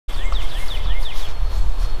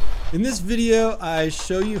In this video, I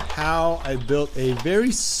show you how I built a very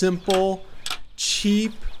simple,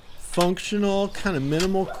 cheap, functional, kind of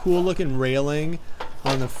minimal, cool looking railing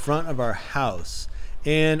on the front of our house.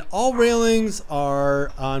 And all railings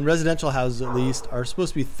are, on residential houses at least, are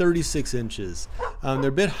supposed to be 36 inches. They're a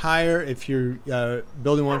bit higher if you're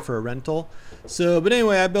building one for a rental. But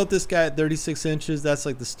anyway, I built this guy at 36 inches. That's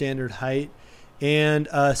like the standard height. And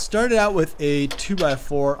started out with a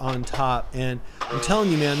 2x4 on top. And I'm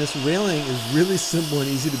telling you, man, this railing is really simple and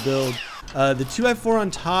easy to build. The 2x4 on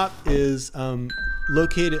top is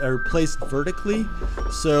located or placed vertically,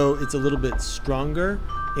 so it's a little bit stronger.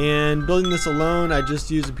 And building this alone, I just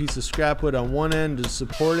used a piece of scrap wood on one end to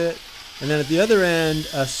support it, and then at the other end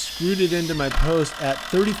screwed it into my post at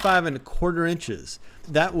 35¼ inches.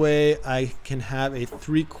 That way I can have a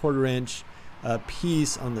 3/4 inch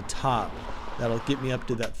piece on the top. That'll get me up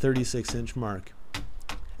to that 36-inch mark.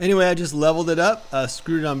 Anyway, I just leveled it up,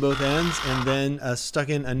 screwed it on both ends, and then stuck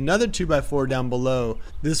in another 2x4 down below.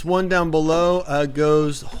 This one down below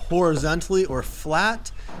goes horizontally or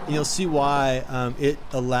flat, and you'll see why. It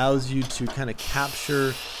allows you to kind of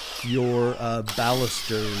capture your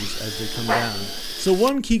balusters as they come down. So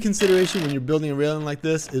one key consideration when you're building a railing like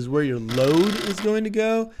this is where your load is going to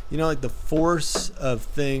go. You know, like the force of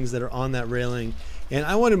things that are on that railing. And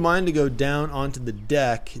I wanted mine to go down onto the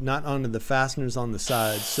deck, not onto the fasteners on the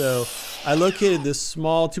side. So I located this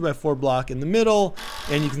small 2x4 block in the middle,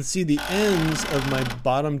 and you can see the ends of my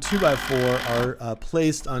bottom 2x4 are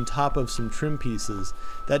placed on top of some trim pieces.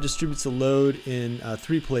 That distributes the load in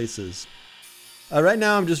 3 places. Right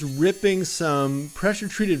now I'm just ripping some pressure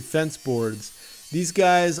treated fence boards. These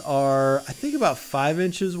guys are, I think, about 5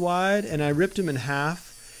 inches wide, and I ripped them in half.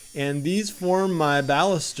 And these form my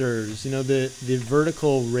balusters, you know, the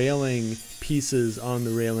vertical railing pieces on the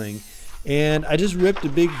railing. And I just ripped a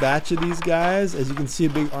big batch of these guys, as you can see, a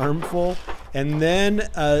big armful, and then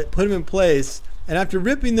put them in place. And after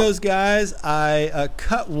ripping those guys, I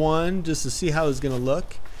cut one just to see how it was going to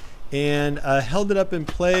look, and held it up in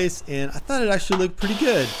place, and I thought it actually looked pretty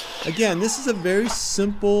good. Again, this is a very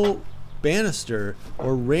simple banister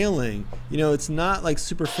or railing. You know, it's not like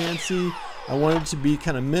super fancy. I wanted it to be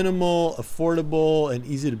kind of minimal, affordable, and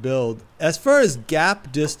easy to build. As far as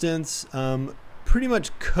gap distance, pretty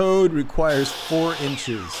much code requires 4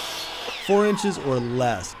 inches. 4 inches or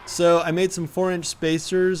less. So I made some 4-inch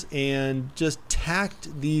spacers and just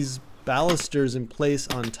tacked these balusters in place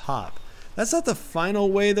on top. That's not the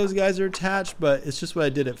final way those guys are attached, but it's just what I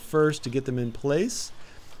did at first to get them in place.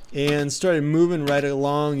 And started moving right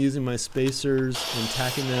along using my spacers and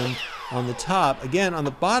tacking them on the top. Again, on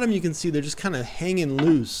the bottom you can see they're just kind of hanging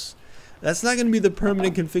loose. That's not going to be the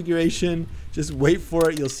permanent configuration. Just wait for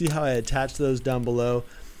it. You'll see how I attach those down below.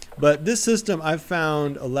 But this system, I've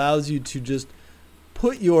found, allows you to just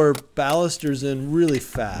put your balusters in really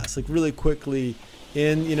fast, like really quickly.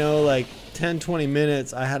 In, you know, like 10-20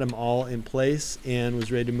 minutes I had them all in place and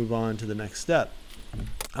was ready to move on to the next step.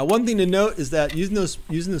 One thing to note is that using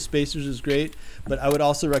the spacers is great, but I would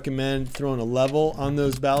also recommend throwing a level on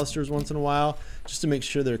those balusters once in a while, just to make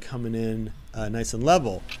sure they're coming in nice and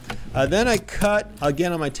level. Then I cut,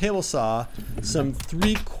 again on my table saw, some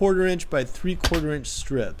 3/4 inch by 3/4 inch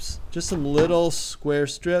strips, just some little square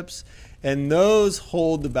strips, and those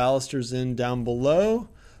hold the balusters in down below,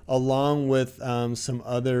 along with some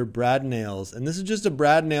other brad nails. And this is just a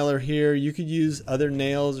brad nailer here. You could use other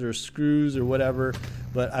nails or screws or whatever,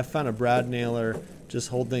 but I found a brad nailer just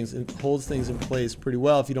holds things in place pretty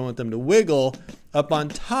well if you don't want them to wiggle. Up on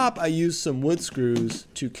top, I used some wood screws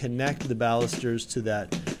to connect the balusters to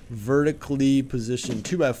that vertically positioned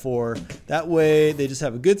 2x4. That way they just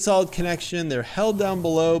have a good solid connection. They're held down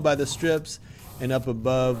below by the strips and up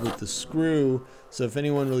above with the screw. So if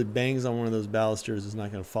anyone really bangs on one of those balusters, it's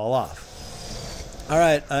not going to fall off. All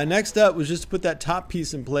right, next up was just to put that top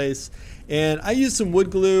piece in place. And I used some wood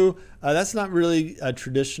glue. That's not really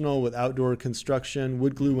traditional with outdoor construction.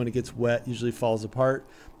 Wood glue, when it gets wet, usually falls apart.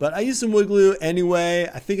 But I used some wood glue anyway.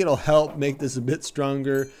 I think it'll help make this a bit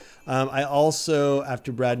stronger. I also,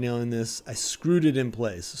 after brad nailing this, I screwed it in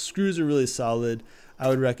place. Screws are really solid. I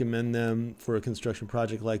would recommend them for a construction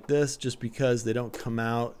project like this, just because they don't come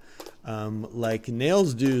out like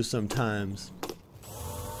nails do sometimes.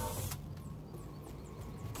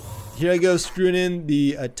 Here I go screwing in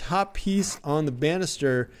the top piece on the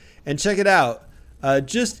banister, and check it out.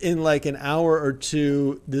 Just in like an hour or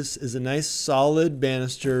two, this is a nice solid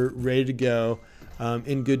banister ready to go,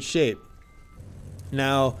 in good shape.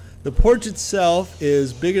 Now the porch itself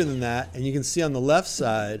is bigger than that, and you can see on the left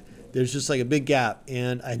side there's just like a big gap,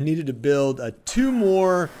 and I needed to build 2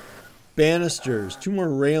 more banisters, 2 more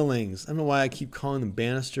railings. I don't know why I keep calling them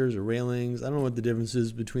banisters or railings. I don't know what the difference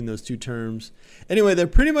is between those two terms. Anyway, they're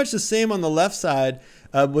pretty much the same on the left side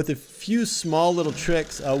with a few small little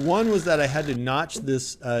tricks. One was that I had to notch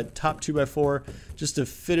this top 2x4 just to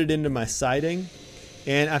fit it into my siding.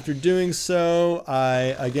 And after doing so,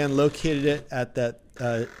 I again located it at that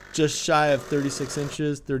just shy of 36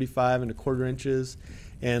 inches, 35¼ inches,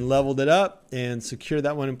 and leveled it up and secured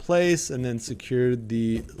that one in place, and then secured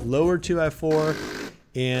the lower 2x4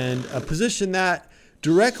 and positioned that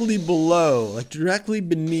directly below, like directly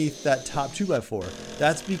beneath that top 2x4.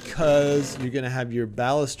 That's because you're going to have your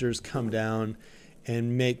balusters come down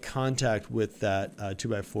and make contact with that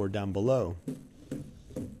 2x4 down below.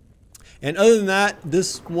 And other than that,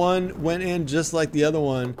 this one went in just like the other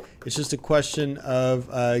one. It's just a question of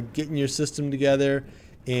getting your system together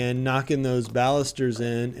and knocking those balusters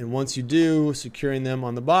in. And once you do, securing them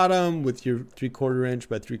on the bottom with your 3/4 inch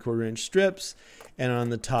by 3/4 inch strips, and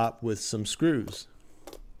on the top with some screws.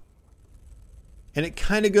 And it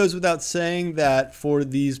kind of goes without saying that for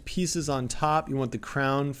these pieces on top, you want the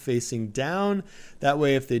crown facing down. That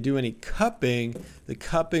way, if they do any cupping, the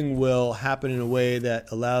cupping will happen in a way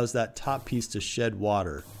that allows that top piece to shed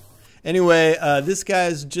water. Anyway, this guy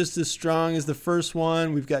is just as strong as the first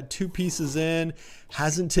one. We've got 2 pieces in.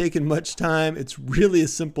 Hasn't taken much time. It's really a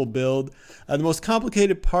simple build. The most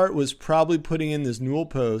complicated part was probably putting in this newel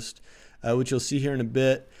post, which you'll see here in a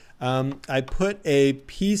bit. I put a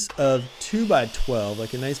piece of 2x12,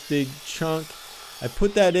 like a nice big chunk. I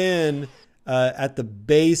put that in at the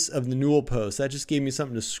base of the newel post. That just gave me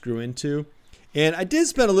something to screw into. And I did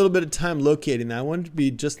spend a little bit of time locating that. I wanted to be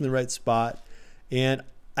just in the right spot. And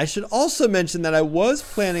I should also mention that I was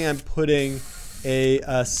planning on putting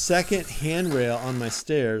a second handrail on my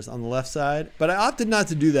stairs on the left side, but I opted not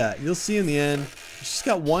to do that. You'll see in the end, it's just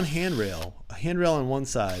got one handrail, a handrail on one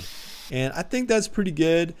side. And I think that's pretty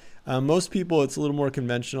good. Most people, it's a little more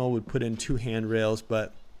conventional, would put in 2 handrails,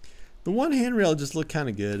 but the one handrail just looked kind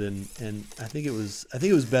of good, and I think it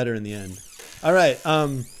was better in the end. All right,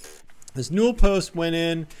 this newel post went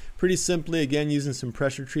in pretty simply, again using some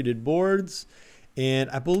pressure treated boards, and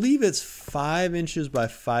I believe it's 5 inches by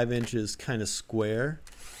 5 inches kind of square,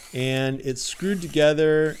 and it's screwed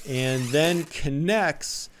together and then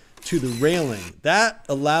connects to the railing. That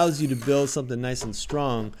allows you to build something nice and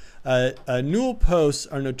strong. Newel posts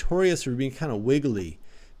are notorious for being kind of wiggly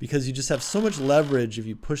because you just have so much leverage if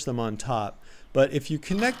you push them on top. But if you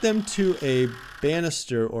connect them to a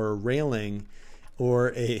banister or a railing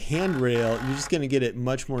or a handrail, you're just going to get it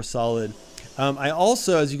much more solid. I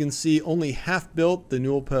also, as you can see, only half built the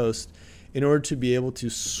newel post in order to be able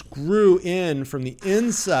to screw in from the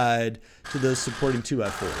inside to those supporting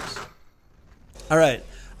 2x4s. All right.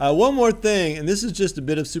 One more thing, and this is just a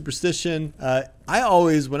bit of superstition. I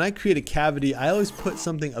always, when I create a cavity, I always put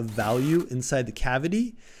something of value inside the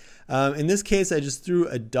cavity. In this case, I just threw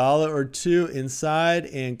 $1 or $2 inside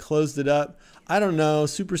and closed it up. I don't know,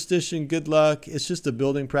 superstition, good luck. It's just a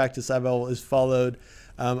building practice I've always followed.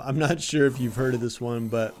 I'm not sure if you've heard of this one,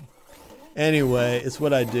 but anyway, it's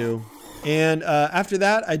what I do. And after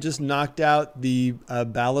that, I just knocked out the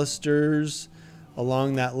balusters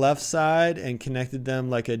along that left side and connected them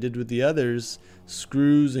like I did with the others,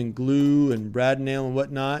 screws and glue and brad nail and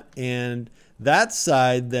whatnot, and that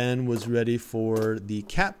side then was ready for the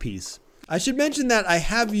cap piece. I should mention that I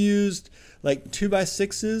have used like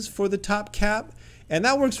 2x6s for the top cap, and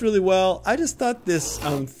that works really well. I just thought this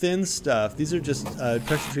thin stuff, these are just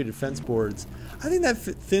pressure treated fence boards, I think that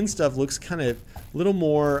thin stuff looks kind of a little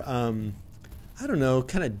more I don't know,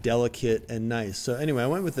 kind of delicate and nice. So anyway, I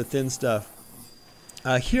went with the thin stuff.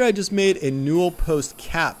 Here I just made a newel post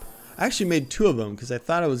cap. I actually made 2 of them because I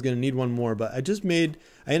thought I was going to need one more, but I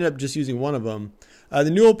ended up just using 1 of them. The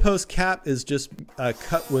newel post cap is just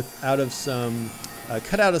cut out of some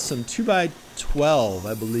 2x12,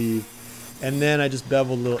 I believe, and then I just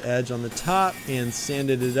beveled a little edge on the top and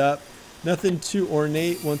sanded it up. Nothing too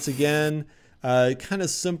ornate. Once again, kind of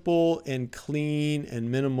simple and clean and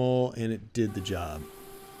minimal, and it did the job.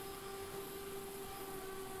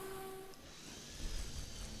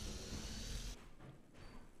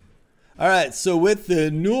 All right, so with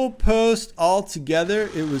the newel post all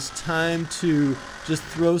together, it was time to just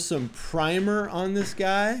throw some primer on this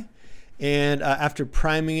guy. And after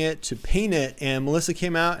priming it, to paint it, and Melissa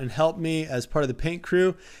came out and helped me as part of the paint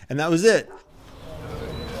crew, and that was it.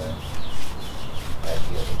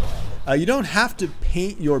 You don't have to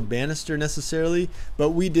paint your banister necessarily,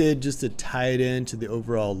 but we did just to tie it into the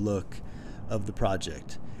overall look of the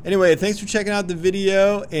project. Anyway, thanks for checking out the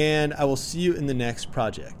video, and I will see you in the next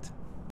project.